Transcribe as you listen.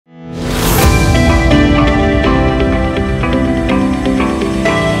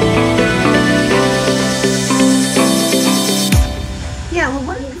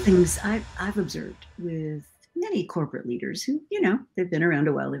I've observed with many corporate leaders who, they've been around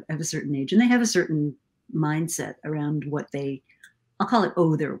a while, they have a certain age, and they have a certain mindset around what they, I'll call it,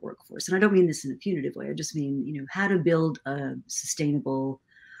 owe their workforce. And I don't mean this in a punitive way. I just mean, how to build a sustainable,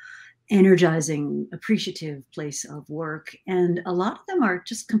 energizing, appreciative place of work. And a lot of them are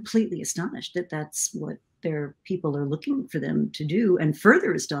just completely astonished that that's what their people are looking for them to do, and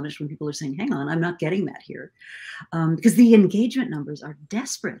further astonished when people are saying, hang on, I'm not getting that here. Because the engagement numbers are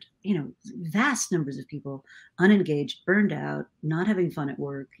desperate, vast numbers of people unengaged, burned out, not having fun at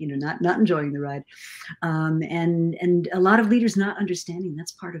work, not enjoying the ride. And a lot of leaders not understanding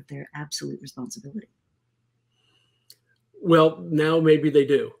that's part of their absolute responsibility. Well, now maybe they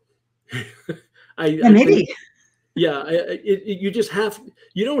do. Maybe. Yeah, you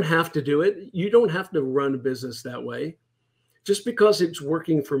don't have to do it. You don't have to run a business that way. Just because it's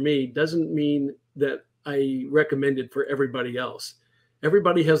working for me doesn't mean that I recommend it for everybody else.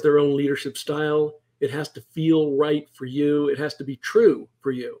 Everybody has their own leadership style. It has to feel right for you. It has to be true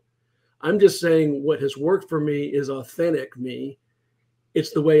for you. I'm just saying what has worked for me is authentic me.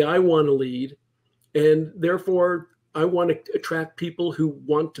 It's the way I want to lead. And therefore, I want to attract people who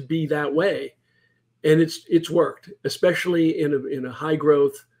want to be that way. And it's worked, especially in a high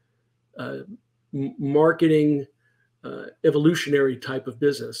growth marketing evolutionary type of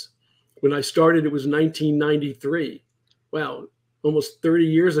business. When I started, it was 1993. Wow, almost 30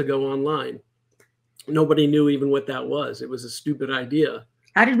 years ago online. Nobody knew even what that was. It was a stupid idea.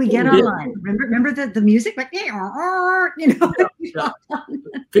 How did we get online? Remember the music? Like, Yeah.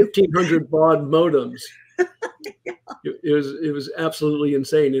 1,500 baud modems. It was absolutely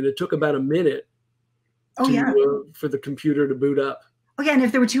insane, and it took about a minute for the computer to boot up. Oh yeah, and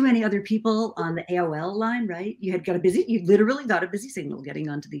if there were too many other people on the AOL line, right? You literally got a busy signal getting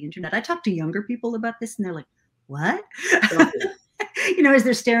onto the internet. I talked to younger people about this, and they're like, "What?" As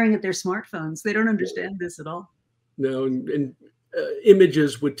they're staring at their smartphones, they don't understand this at all. No, and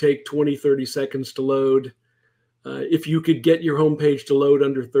images would take 20, 30 seconds to load. If you could get your homepage to load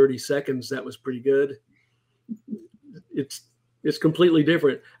under 30 seconds, that was pretty good. It's completely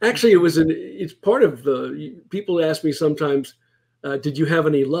different. Actually, it's part of people ask me sometimes, did you have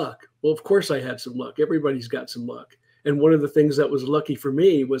any luck? Well, of course I had some luck. Everybody's got some luck. And one of the things that was lucky for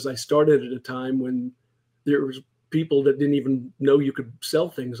me was I started at a time when there was people that didn't even know you could sell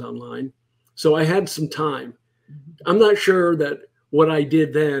things online. So I had some time. I'm not sure that what I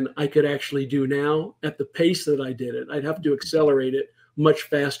did then I could actually do now at the pace that I did it. I'd have to accelerate it much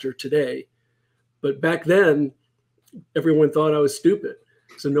faster today. But back then, everyone thought I was stupid.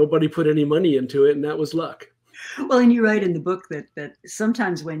 So nobody put any money into it, and that was luck. Well, and you write in the book that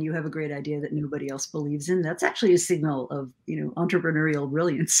sometimes when you have a great idea that nobody else believes in, that's actually a signal of, entrepreneurial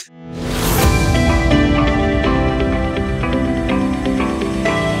brilliance.